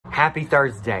Happy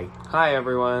Thursday. Hi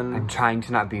everyone. I'm trying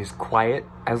to not be as quiet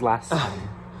as last time.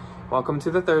 Welcome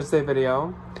to the Thursday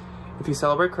video. If you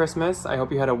celebrate Christmas, I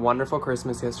hope you had a wonderful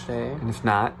Christmas yesterday. And if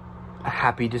not, a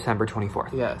happy December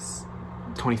 24th. Yes.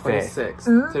 25th.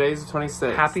 26th. Today's the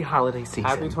 26th. Happy holiday season.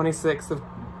 Happy 26th of...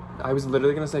 I was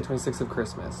literally going to say 26th of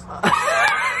Christmas.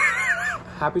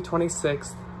 Happy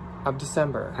 26th of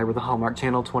December. Hey, we're the Hallmark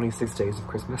Channel, 26 days of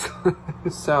Christmas.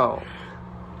 So,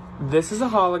 this is a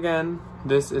haul again.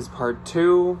 This is part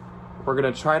 2. We're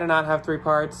going to try to not have 3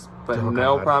 parts, but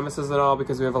no promises at all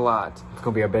because we have a lot. It's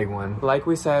going to be a big one. Like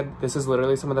we said, this is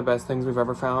literally some of the best things we've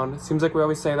ever found. Seems like we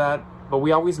always say that, but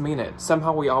we always mean it.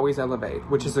 Somehow we always elevate,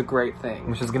 which is a great thing.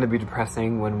 Which is going to be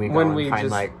depressing when we go and find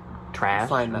like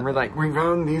trash. And we're like, we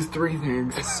found these 3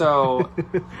 things. So,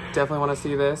 definitely want to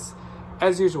see this.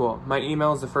 As usual, my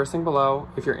email is the first thing below.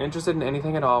 If you're interested in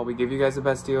anything at all, we give you guys the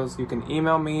best deals. You can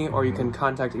email me or you can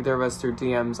contact either of us through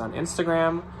DMs on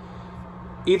Instagram.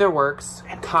 Either works.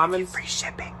 And comments, free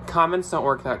shipping. Comments don't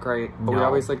work that great, but we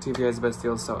always like to give you guys the best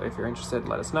deals. So if you're interested,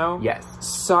 let us know. Yes.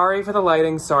 Sorry for the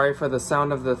lighting. Sorry for the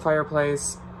sound of the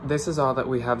fireplace. This is all that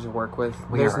we have to work with.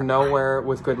 There's nowhere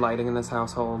with good lighting in this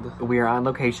household. We are on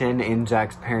location in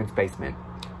Jack's parents' basement.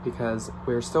 Because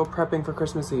we're still prepping for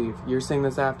Christmas Eve. You're seeing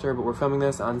this after, but we're filming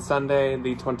this on Sunday,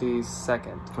 the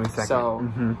 22nd. 22nd.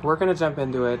 So, we're gonna jump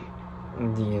into it.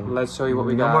 Yeah. Let's show you what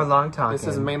we got. No more long talking. This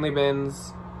is mainly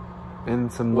bins.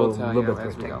 And some little bit of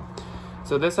as we go.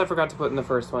 So this I forgot to put in the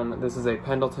first one. This is a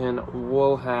Pendleton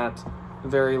wool hat.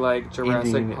 Very like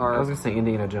Jurassic Park. I was gonna say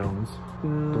Indiana Jones. The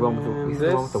one with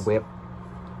the one with the whip.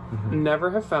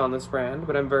 Never have found this brand,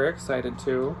 but I'm very excited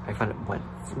to. I found it once.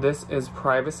 This is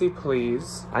Privacy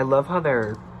Please. I love how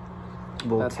their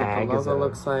little tag what the logo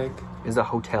looks like. Is a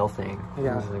hotel thing.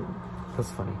 Yeah.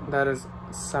 That's funny. That is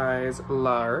size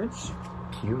large.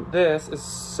 Cute. This is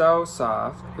so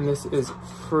soft. And this is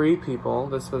Free People.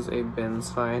 This was a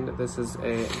bins find. This is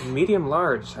a medium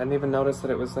large. I didn't even notice that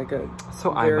it was like a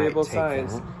variable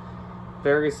size. That.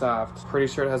 Very soft. Pretty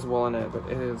sure it has wool in it, but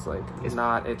it is like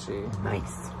not itchy.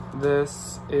 Nice.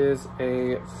 This is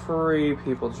a Free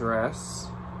People dress.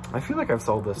 I feel like I've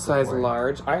sold this size before.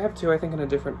 Large. I have 2, I think, in a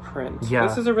different print. Yeah.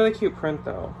 This is a really cute print,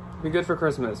 though. Be good for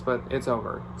Christmas, but it's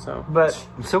over. So. But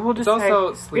so we'll just say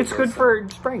also it's good for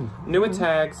spring. New at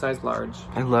tag, size large.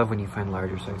 I love when you find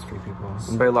larger size Free People.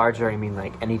 And by larger, I mean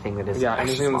like anything that is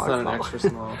anything that's not an extra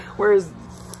small. Whereas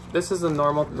this is a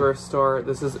normal thrift store.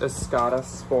 This is Escada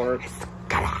Sport.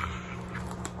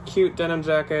 Cute denim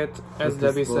jacket. As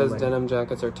Debbie says, denim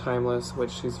jackets are timeless,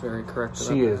 which she's very correct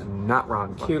about. She is not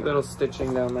wrong. Cute little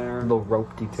stitching down there. Little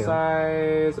rope detail.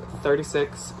 Size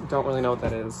 36. Don't really know what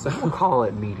that is. So. We'll call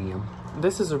it medium.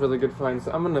 This is a really good find,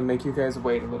 so I'm going to make you guys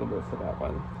wait a little bit for that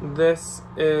one. This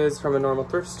is from a normal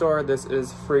thrift store. This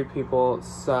is Free People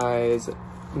size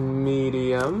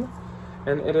medium.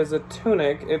 And it is a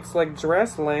tunic. It's like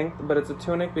dress length, but it's a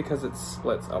tunic because it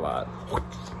splits a lot.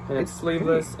 And it's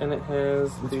sleeveless, and it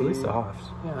has It's really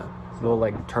soft. Yeah. Little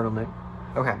like turtleneck.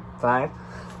 Okay, 5.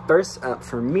 First up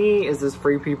for me is this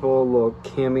Free People little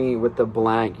cami with the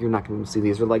black. You're not going to see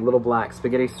these. They're like little black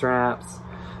spaghetti straps.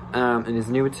 And it's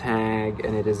new tag,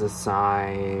 and it is a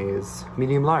size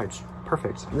medium large.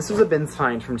 Perfect. This was a bins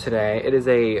find from today. It is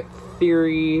a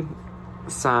Theory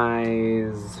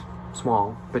size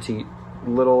small, petite,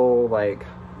 little like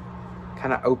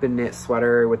kind of open knit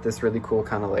sweater with this really cool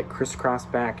kind of like crisscross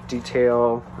back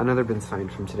detail. Another bins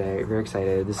find from today. Very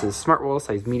excited. This is Smart Wool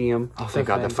size medium. Oh, thank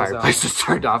God the fireplace just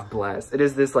turned off. Bless. It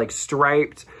is this like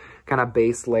striped kind of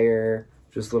base layer.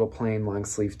 Just little plain long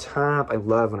sleeve top. I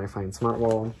love when I find Smart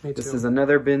Wool. This is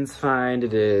another bins find.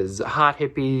 It is hot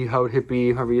hippie,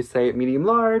 however you say it, medium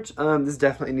large. This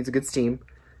definitely needs a good steam.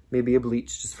 Maybe a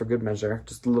bleach just for good measure.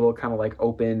 Just a little kind of like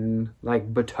open,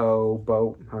 like boat,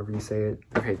 however you say it.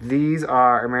 Okay, these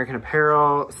are American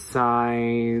Apparel,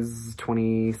 size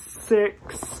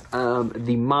 26.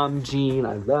 The mom jean.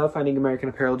 I love finding American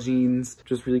Apparel jeans.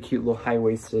 Just really cute little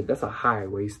high-waisted. That's a high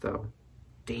waist though.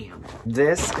 Damn.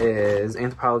 This is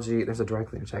Anthropologie. There's a dry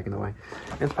cleaner tag in the way.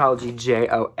 Anthropologie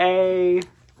JOA,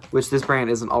 which this brand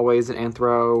isn't always an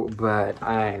Anthro, but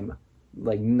I'm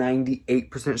like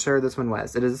 98% sure this one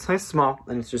was. It is a size small,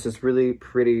 and it's just this really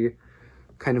pretty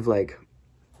kind of like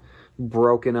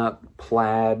broken up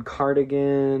plaid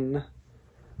cardigan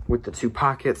with the 2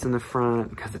 pockets in the front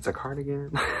because it's a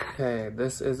cardigan. Okay,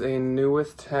 this is a new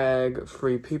with tag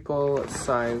Free People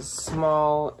size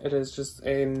small. It is just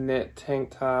a knit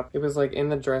tank top. It was like in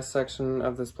the dress section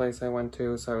of this place I went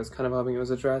to, so I was kind of hoping it was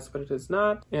a dress, but it is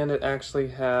not. And it actually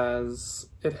has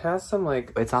some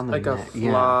like it's on the like net, a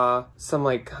flaw, some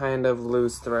like kind of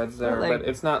loose threads there, like, but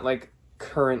it's not like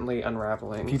currently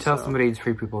unraveling. If you tell somebody it's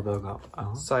Free People, they'll go,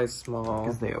 oh. Size small.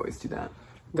 Because they always do that.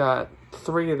 Got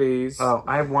 3 of these. Oh,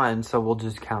 I have 1, so we'll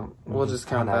just count. We'll just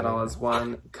count that all as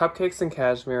 1. Cupcakes and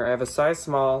cashmere. I have a size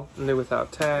small, new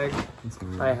without tag.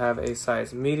 I have a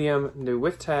size medium, new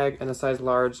with tag, and a size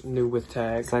large, new with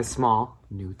tag. Size small,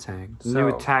 new tag. So,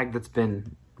 new tag that's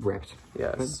been ripped.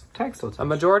 Yes. But tag still touched. A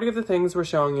majority of the things we're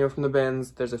showing you are from the bins.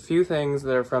 There's a few things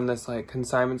that are from this like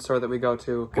consignment store that we go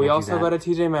to. We also go to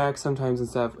TJ Maxx sometimes and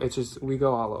stuff. It's just, we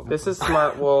go all over. This is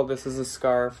smart wool. This is a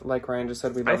scarf. Like Ryan just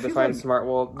said, we love to find smart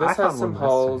wool. This has some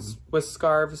holes. With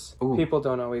scarves, people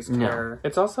don't always care.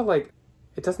 It's also like,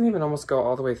 it doesn't even almost go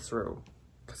all the way through.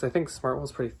 Because I think smart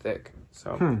wool's pretty thick.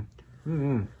 So.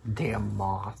 Damn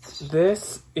moths.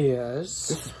 This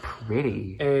is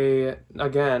pretty.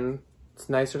 Again, it's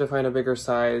nicer to find a bigger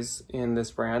size in this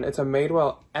brand. It's a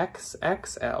Madewell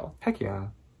XXL. Heck yeah.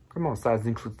 Come on, size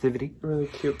inclusivity. Really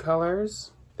cute colors.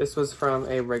 This was from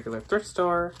a regular thrift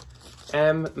store.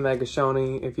 M.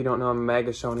 Megashoni. If you don't know,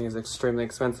 Megashoni is extremely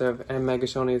expensive. M.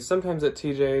 Megashoni is sometimes at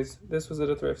TJ's. This was at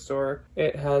a thrift store.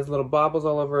 It has little baubles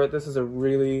all over it. This is a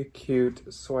really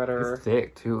cute sweater. It's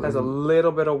thick, too. It has a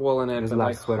little bit of wool in it, but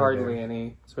like hardly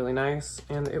any. It's really nice.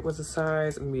 And it was a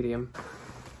size medium.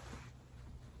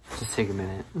 Just take a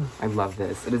minute. I love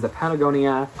this. It is a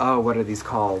Patagonia. Oh, what are these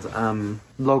called?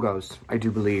 Logos, I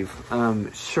do believe.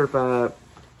 Sherpa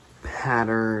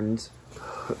patterned,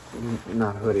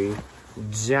 not hoodie,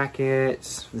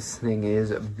 jacket. This thing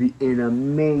is in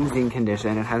amazing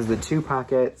condition. It has the 2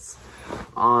 pockets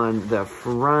on the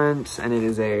front, and it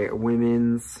is a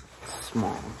women's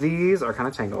small. These are kind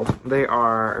of tangled. They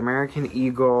are American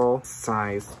Eagle,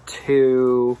 size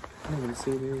 2. I don't even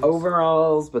see these.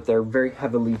 Overalls, but they're very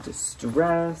heavily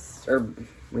distressed. Or what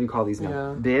do you call these now?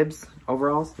 Yeah. Bibs?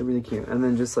 Overalls? They're really cute. And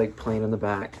then just like plain on the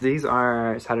back. These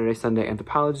are Saturday, Sunday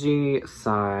Anthropology. Size...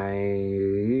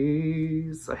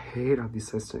 I hate how these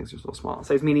size things are so small.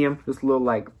 Size medium. Just little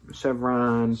like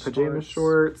chevron pajama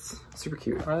shorts. Super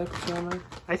cute. Are they pajama?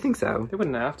 I think so. They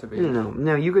wouldn't have to be.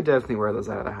 No, you could definitely wear those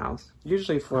out of the house.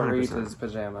 Usually Florite is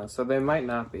pajama, so they might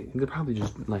not be. They're probably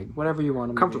just like... whatever you want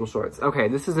them comfortable to be. Shorts. Okay,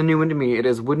 this is a new one to me. It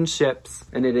is wooden ships,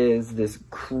 and it is this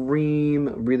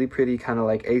cream, really pretty, kind of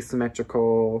like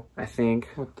asymmetrical, I think.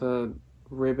 With the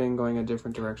ribbing going a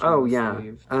different direction. Oh, yeah.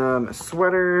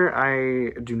 Sweater,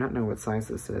 I do not know what size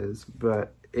this is,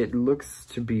 but it looks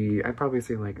to be, I'd probably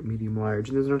say like medium large,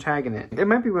 and there's no tag in it. It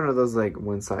might be one of those like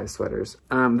one size sweaters.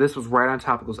 This was right on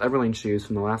top of those Everlane shoes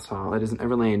from the last haul. It is an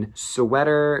Everlane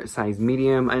sweater, size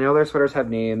medium. I know their sweaters have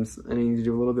names, and I need to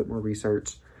do a little bit more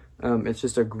research. It's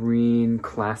just a green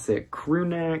classic crew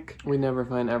neck. We never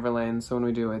find Everlane, so when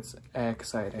we do, it's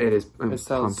exciting. It is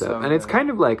pumped up. And it's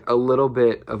kind of like a little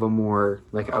bit of a more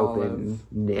like open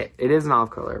knit. It is an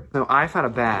olive color. So I found a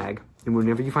bag, and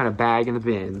whenever you find a bag in the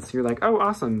bins, you're like, oh,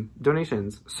 awesome,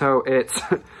 donations. So it's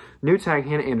new tag,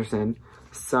 Hannah Anderson,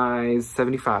 size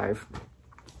 75.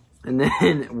 And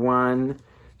then 1,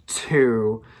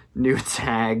 2... new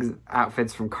tags,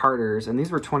 outfits from Carter's, and these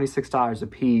were $26 a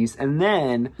piece. And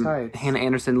then Hannah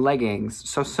Anderson leggings.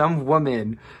 So some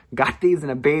woman got these in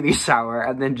a baby shower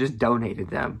and then just donated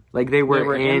them. Like they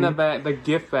were in the bag, the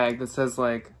gift bag that says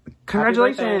like,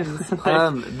 congratulations.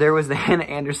 There was the Hannah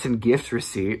Anderson gift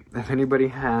receipt. If anybody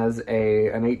has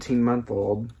an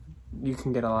 18-month-old, you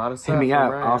can get a lot of stuff. Hit me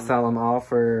up. I'll sell them all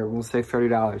for, we'll say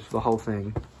 $30, the whole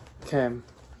thing. Okay,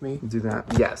 me? Do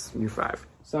that. Yes, you 5.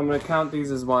 So I'm going to count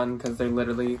these as 1 because they're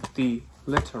literally the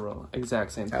literal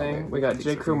exact same thing. We got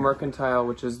J. Crew Mercantile,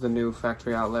 which is the new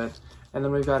factory outlet. And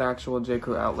then we've got actual J.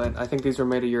 Crew outlet. I think these were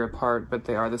made a year apart, but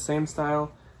they are the same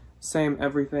style, same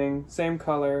everything, same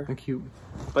color. They're cute.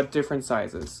 But different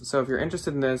sizes. So if you're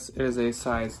interested in this, it is a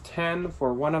size 10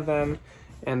 for one of them.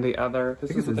 And the other,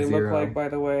 this is what they look like, by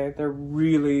the way. They're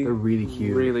really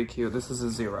cute. Really cute. This is a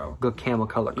 0. Good camel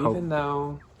color coat. Even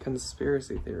though,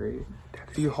 conspiracy theory,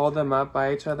 if you hold them up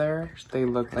by each other, they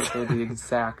look like they're the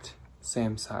exact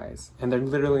same size. And they're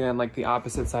literally on like the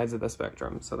opposite sides of the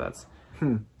spectrum. So that's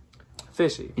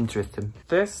fishy. Interesting.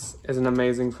 This is an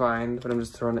amazing find, but I'm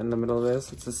just throwing it in the middle of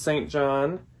this. It's a St.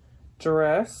 John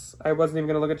dress. I wasn't even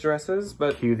going to look at dresses,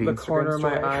 but the corner of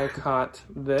my eye caught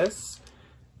this.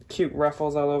 Cute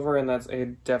ruffles all over, and that's a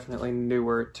definitely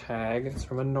newer tag. It's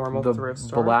from a normal thrift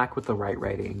store. The black with the white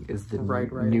writing is the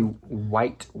new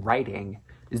white writing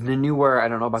is the newer. I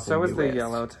don't know about the newest. So is the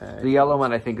yellow tag. The yellow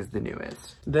one I think is the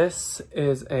newest. This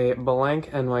is a blank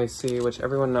NYC, which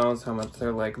everyone knows how much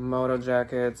they're like moto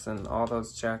jackets and all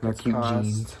those jackets cute cost.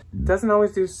 jeans. Doesn't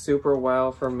always do super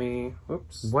well for me.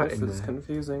 Oops, What this in is the-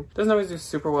 confusing. Doesn't always do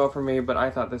super well for me, but I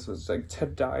thought this was like to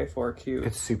die for cute.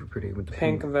 It's super pretty with the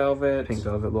Pink velvet. pink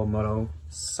velvet little moto.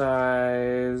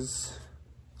 Size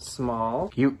small.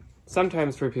 Cute.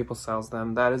 Sometimes Free People sells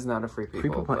them. That is not a Free People. Free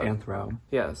People but- Anthro.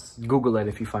 Yes. Google it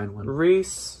if you find one.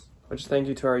 Reese, which thank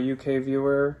you to our UK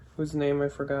viewer, whose name I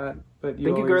forgot, but you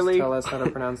Thank you, always girly. tell us how to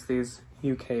pronounce these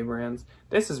UK brands.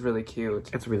 This is really cute.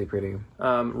 It's really pretty.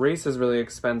 Reese is really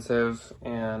expensive,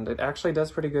 and it actually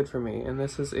does pretty good for me. And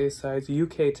this is a size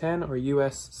UK 10 or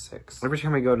US 6. Every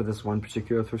time I go to this one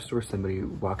particular thrift store, somebody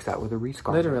walks out with a Reese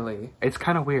garment. Literally. It's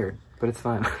kind of weird, but it's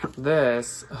fun.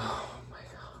 This, oh my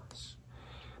gosh.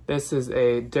 This is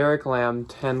a Derek Lamb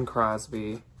 10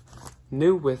 Crosby,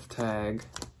 new with tag,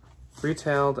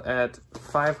 retailed at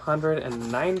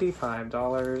 $595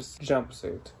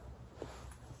 jumpsuit.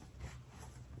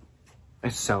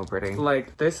 It's so pretty.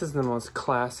 Like, this is the most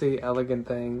classy, elegant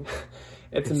thing.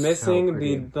 It's It's so missing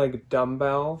pretty. the, like,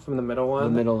 dumbbell from the middle one. The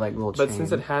middle, like, little But chain.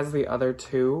 since it has the other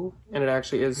two, and it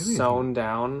actually is Really? sewn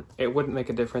down, it wouldn't make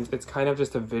a difference. It's kind of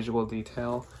just a visual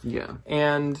detail. Yeah.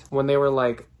 And when they were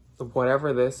like,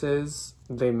 whatever this is,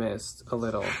 they missed a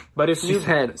little. But if She you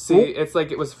said, see, "Oop." it's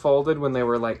like it was folded when they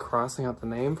were like crossing out the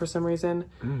name for some reason.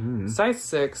 Mm-hmm. Size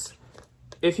 6,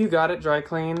 if you got it dry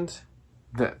cleaned,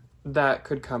 that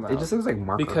could come out. It just looks like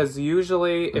marker. Because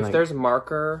usually, if Like- there's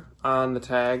marker on the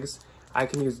tags, I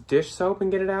can use dish soap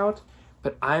and get it out,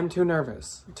 but I'm too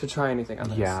nervous to try anything on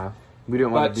this. Yeah. We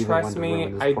don't want But to be the one trust to me,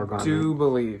 ruin this I poor garment. do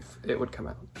believe it would come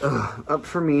out. Up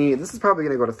for me, this is probably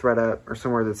going to go to ThredUp or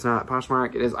somewhere that's not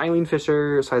Poshmark. It is Eileen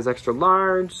Fisher, size extra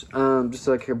large. Just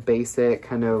like a basic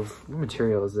kind of, what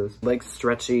material is this? Like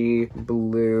stretchy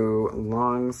blue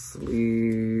long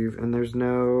sleeve, and there's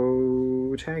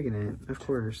no tag in it. Of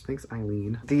course, thanks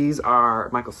Eileen. These are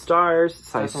Michael Stars,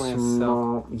 size Definitely a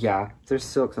small. Yeah, there's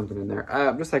silk something in there.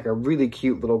 Just like a really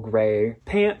cute little gray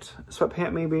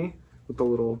sweatpant maybe. With the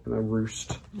little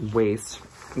ruched waist.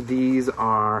 These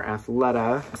are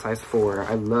Athleta, size 4.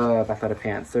 I love Athleta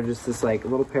pants. They're just this like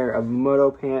little pair of moto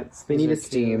pants. They These need are a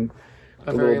steam.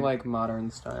 A A very little- like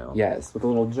modern style. Yes, with a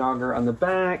little jogger on the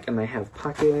back, and they have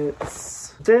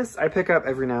pockets. This I pick up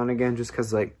every now and again just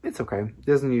because like it's okay. It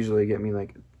doesn't usually get me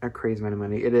like a crazy amount of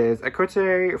money. It is a cote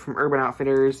from Urban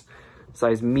Outfitters,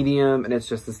 size medium, and it's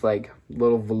just this like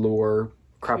little velour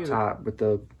crop Cute. top with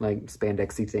the like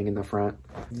spandexy thing in the front.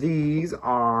 These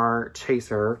are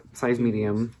Chaser, size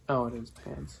medium. Oh, it is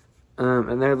pants.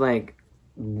 And they're like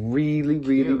really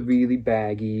Cute.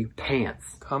 baggy pants.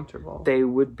 Comfortable. They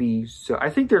would be so, I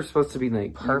think they're supposed to be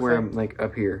like, you wear them Perfect. like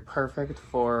up here. Perfect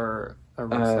for a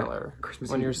reseller. Christmas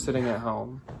when Eve. you're sitting at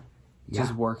home. Yeah.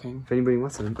 Just working. If anybody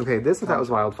wants them. Okay, this I thought was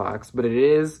Wild Fox, but it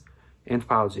is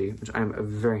Anthropology, which I'm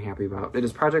very happy about. It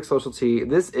is Project Social Tea.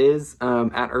 This is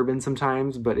at Urban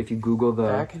sometimes, but if you Google the...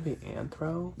 That can be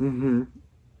anthro? Mm-hmm.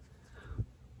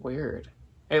 Weird.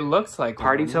 It looks like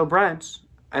Party one. till brunch.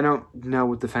 I don't know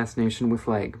what the fascination with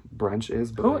like brunch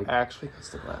is, but Who like, actually goes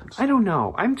to lunch? I don't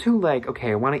know. I'm too like,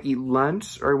 okay, I want to eat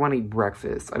lunch or I want to eat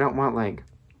breakfast. I don't want like,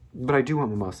 but I do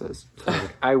want mimosas. So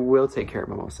like, I will take care of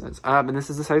mimosas. And this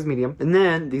is a size medium. And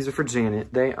then these are for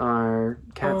Janet. They are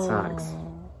cat socks.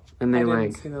 And they I didn't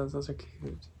like see those. Those are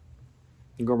cute.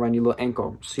 go around your little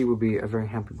ankle. She would be a very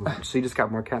happy woman. She just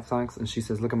got more cat socks and she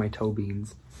says, look at my toe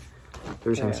beans.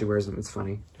 Every time Yeah. she wears them, it's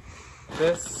funny.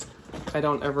 This, I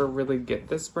don't ever really get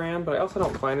this brand, but I also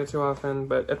don't find it too often.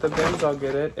 But at the bins, I'll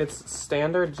get it. It's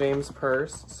standard James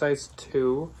purse, size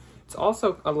 2. It's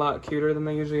also a lot cuter than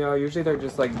they usually are. Usually they're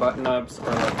just like button-ups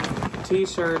or like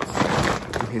t-shirts.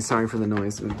 Okay, sorry for the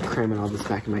noise. I'm cramming all this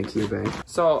back in my IKEA bag.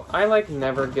 So I like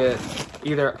never get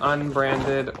either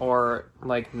unbranded or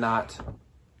like not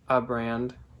a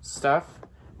brand stuff.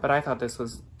 But I thought this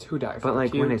was to die for. But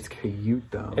like cute. when it's cute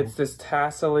though. It's this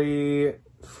tassel-y,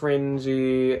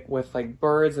 fringy with like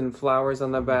birds and flowers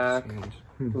on the back.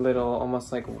 Little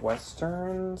almost like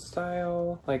Western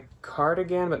style, like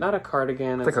cardigan, but not a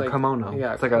cardigan. It's like a kimono.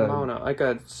 Yeah, It's like a- kimono, like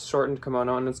a shortened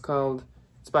kimono, and it's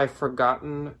by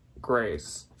Forgotten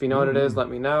Grace. If you know what it is, let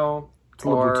me know. It's a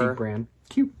little boutique brand.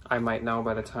 Cute. I might know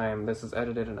by the time this is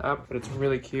edited and up, but it's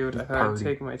really cute. I thought I'd Party.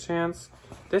 take my chance.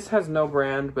 This has no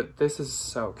brand, but this is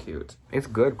so cute. It's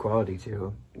good quality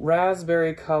too.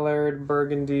 Raspberry colored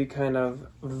burgundy kind of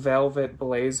velvet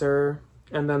blazer.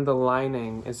 And then the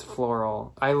lining is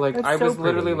floral. I That's I so was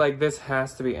literally pretty. like, this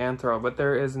has to be Anthro, but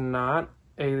there is not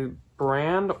a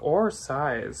brand or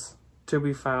size to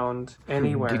be found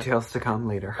anywhere. Details to come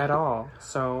later. At all.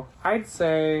 So I'd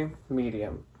say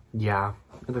medium. Yeah,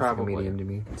 it looks Probably. like a medium to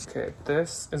me. Okay,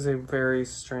 this is a very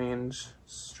strange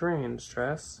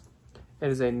dress. It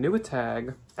is a new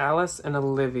tag, Alice and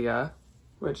Olivia,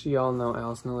 which y'all know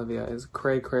Alice and Olivia is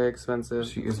cray expensive.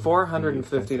 She is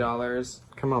 $450.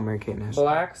 Come on, Mary Kate and Ashley.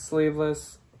 Black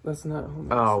sleeveless. That's not.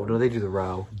 Oh, no, they do the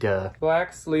row. Duh.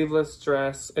 Black sleeveless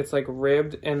dress. It's like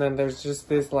ribbed, and then there's just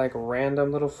this like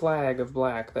random little flag of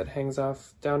black that hangs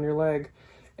off down your leg,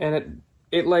 and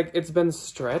it's been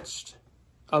stretched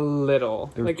a little.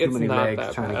 There were like too it's many not legs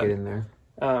that trying bad. to get in there.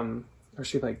 Or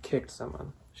she like kicked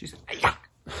someone. She's like,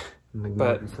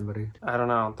 But somebody. I don't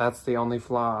know. That's the only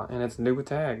flaw, and it's new with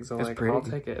tags. So It's like, pretty. I'll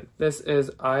take it. This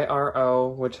is IRO,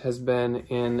 which has been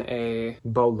in a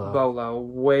bolo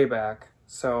way back.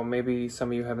 So maybe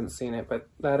some of you haven't seen it, but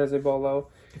that is a bolo.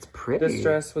 It's pretty. This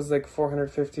dress was like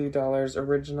 $450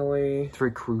 originally. It's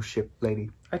very cruise ship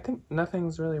lady. I think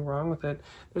nothing's really wrong with it.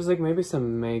 There's like maybe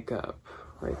some makeup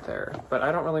right there, but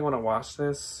I don't really want to wash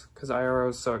this because IRO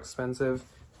is so expensive.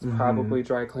 It's probably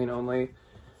dry clean only.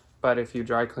 But if you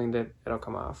dry cleaned it, it'll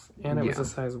come off. And it was a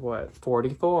size, what?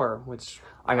 44, which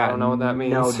I don't know what that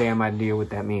means. No damn idea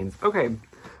what that means. Okay.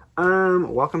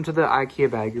 Welcome to the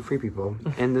IKEA bag, you free people.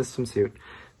 And this swimsuit.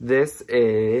 This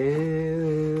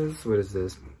is, what is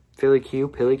this? Pilly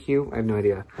Q? I have no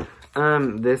idea.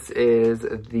 This is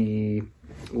the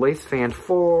lace fan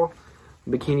full,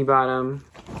 bikini bottom.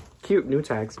 Cute, new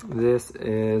tags. This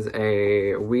is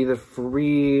a We the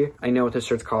Free. I know what this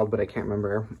shirt's called, but I can't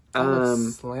remember.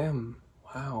 It's slim.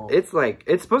 Wow. It's like,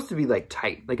 it's supposed to be like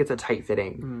tight. Like it's a tight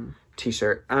fitting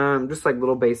t-shirt. Just like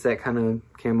little basic kind of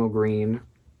camo green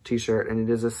t-shirt, and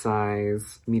it is a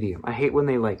size medium. I hate when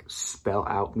they like spell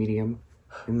out medium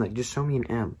and like just show me an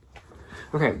M.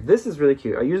 Okay, this is really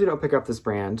cute. I usually don't pick up this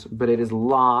brand, but it is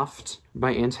Loft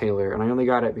by Ann Taylor, and I only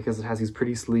got it because it has these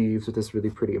pretty sleeves with this really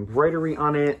pretty embroidery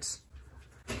on it.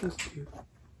 That's cute.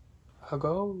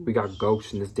 Huggo? We got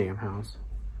ghosts in this damn house.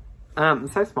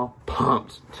 Size small.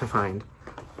 Pumped to find.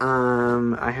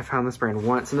 I have found this brand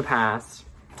once in the past,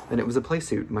 and it was a play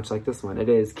suit, much like this one. It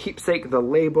is Keepsake the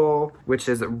Label, which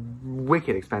is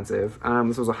wicked expensive.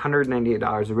 This was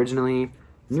 $198 originally,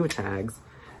 new tags,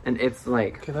 and it's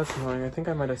like... Okay, that's annoying. I think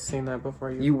I might have seen that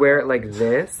before. You wear it like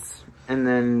this, and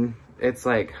then it's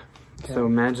like... Okay. So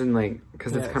imagine like...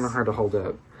 Because it's kind of hard to hold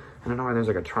up. I don't know why there's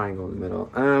like a triangle in the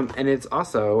middle. And it's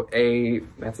also a...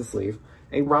 That's a sleeve.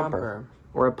 A romper.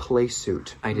 Or a play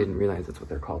suit. I didn't realize that's what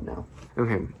they're called now.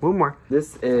 Okay, one more.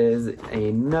 This is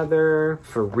another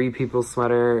Free People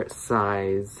sweater,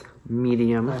 size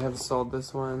medium. I have sold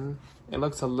this one. It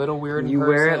looks a little weird in person. You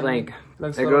wear it like,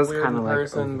 looks it a little goes weird kind of in like...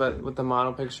 person, but with the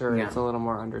model picture, it's a little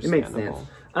more It understandable. makes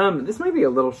sense. This might be a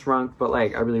little shrunk, but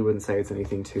like, I really wouldn't say it's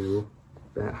anything too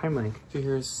bad. Hi, Mike. If you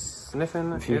hear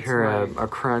sniffing, if you hear a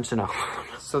crunch and a...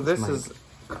 So this is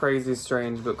crazy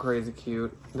strange, but crazy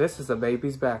cute. This is a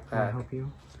baby's backpack. Can I help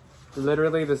you?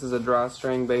 Literally, this is a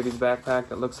drawstring baby's backpack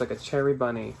that looks like a cherry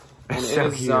bunny. And So it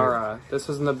is cute. Zara. This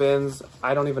was in the bins.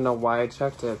 I don't even know why I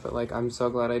checked it, but like, I'm so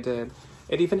glad I did.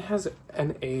 It even has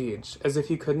an age, as if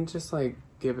you couldn't just like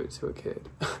give it to a kid.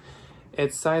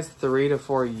 It's size 3 to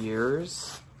 4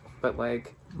 years, but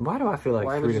like... Why do I feel like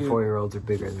 3 to 4 year olds are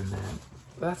bigger than that?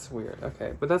 That's weird.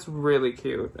 Okay, but that's really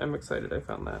cute. I'm excited I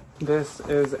found that. This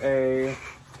is a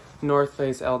North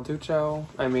Face El Ducho.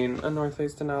 I mean, a North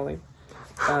Face Denali.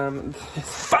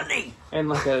 Funny! And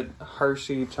like a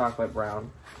Hershey chocolate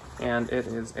brown. And it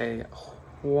is a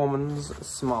woman's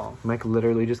small. Mike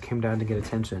literally just came down to get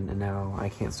attention, and now I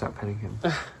can't stop petting him.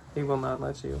 He will not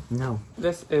let you. No.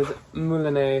 This is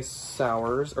Moulinet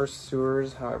Sours, or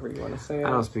Sewers, however you want to say it. I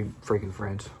don't speak freaking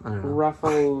French. I don't know.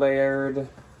 Ruffle layered,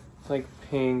 like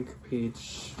pink,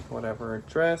 peach, whatever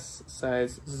dress,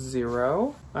 size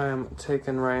 0. I'm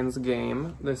taking Ryan's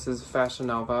game. This is Fashion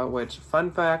Nova, which, fun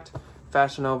fact,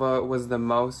 Fashion Nova was the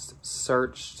most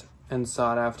searched and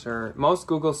sought after, most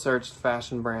Google searched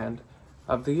fashion brand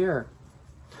of the year.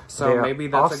 So maybe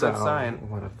that's a good sign.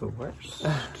 One of the worst.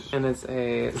 And it's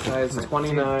a size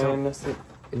 29.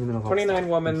 29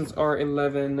 women's or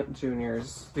 11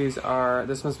 juniors. This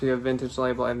must be a vintage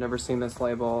label. I've never seen this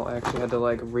label. I actually had to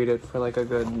like read it for like a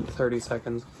good 30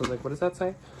 seconds. I was like, what does that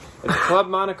say? It's Club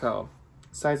Monaco,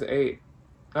 size 8.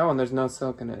 Oh, and there's no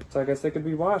silk in it. So I guess they could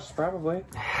be washed, probably.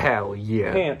 Hell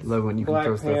yeah. Pants. Love when you can black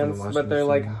throw stuff in the pants, washing but they're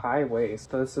like machine. high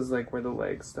waist. So this is like where the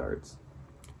leg starts.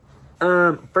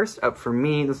 First up for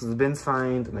me, this was a Ben's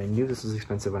find, and I knew this was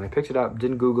expensive when I picked it up.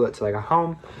 Didn't Google it till I got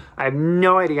home. I have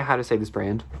no idea how to say this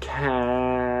brand.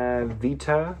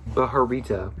 Cavita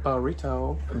Baharita.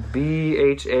 Burrito.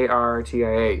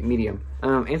 Bhartia, medium.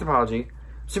 Anthropologie.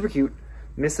 Super cute.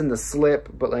 Missing the slip,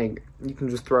 but like you can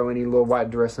just throw any little white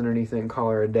dress underneath it and call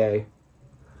her a day.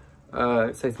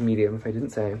 It says medium, if I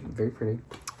didn't say. Very pretty.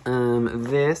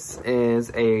 This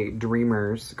is a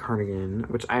Dreamers cardigan,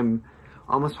 which I'm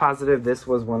almost positive this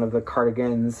was one of the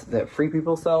cardigans that Free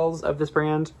People sells of this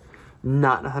brand.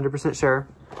 Not 100% sure.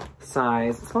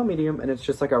 Size, small, medium, and it's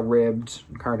just like a ribbed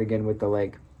cardigan with the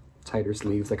like tighter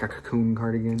sleeves, like a cocoon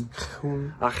cardigan.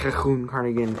 A cocoon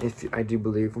cardigan, if I do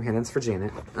believe. Okay, that's for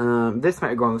Janet. This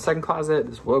might go in the second closet.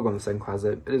 This will go in the second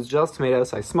closet. It is Gels Tomato,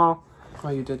 size small. Oh,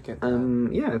 you did get that.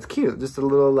 Yeah, it's cute. Just a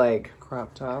little like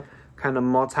crop top. Kind of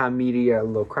multimedia,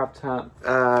 little crop top.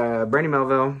 Brandy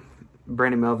Melville.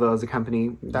 Brandy Melville is a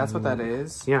company. That's what that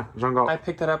is? Yeah, Jean Galt. I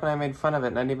picked it up and I made fun of it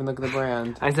and I didn't even look at the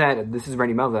brand. I said, this is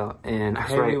Brandy Melville, and I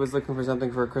was Haley right. was looking for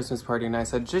something for a Christmas party and I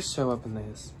said, just show up in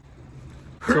this.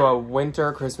 To a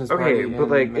winter Christmas party. Okay, but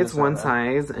like, Minnesota. it's one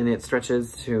size and it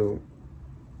stretches to...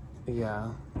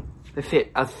 Yeah. It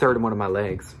fit a third of one of my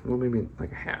legs. Well, maybe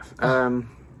like a half.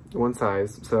 One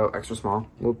size, so extra small,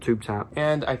 little tube top.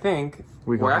 And I think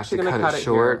we're actually gonna going to cut it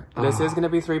short. here. This is going to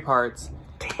be 3 parts,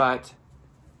 but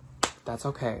that's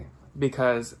okay.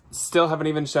 Because still haven't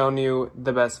even shown you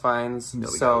the best finds. No, we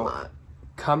got a so lot.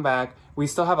 Come back. We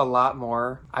still have a lot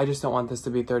more. I just don't want this to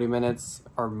be 30 minutes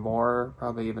or more,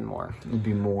 probably even more. It'd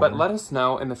be more. But let us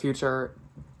know in the future,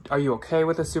 are you okay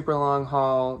with a super long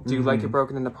haul? Do you like it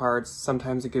broken into parts?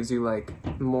 Sometimes it gives you like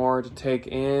more to take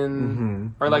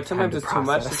in. Or like sometimes it's too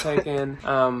much to take in.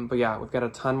 But yeah, we've got a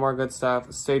ton more good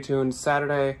stuff. Stay tuned.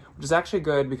 Saturday, which is actually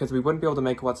good because we wouldn't be able to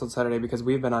make What's on Saturday because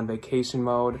we've been on vacation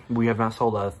mode. We have not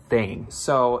sold a thing.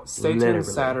 So stay Literally. tuned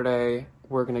Saturday.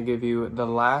 We're going to give you the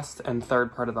last and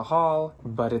third part of the haul,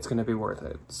 but it's going to be worth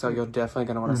it. So you're definitely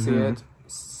going to want to see it.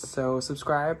 So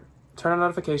subscribe, turn on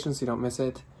notifications so you don't miss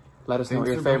it. Let us know what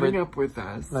your favorite. Up with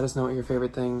us. Let us know what your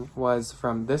favorite thing was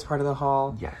from this part of the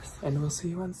haul. Yes. And we'll see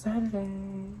you on Saturday.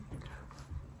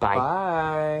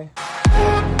 Bye.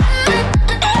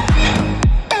 Bye.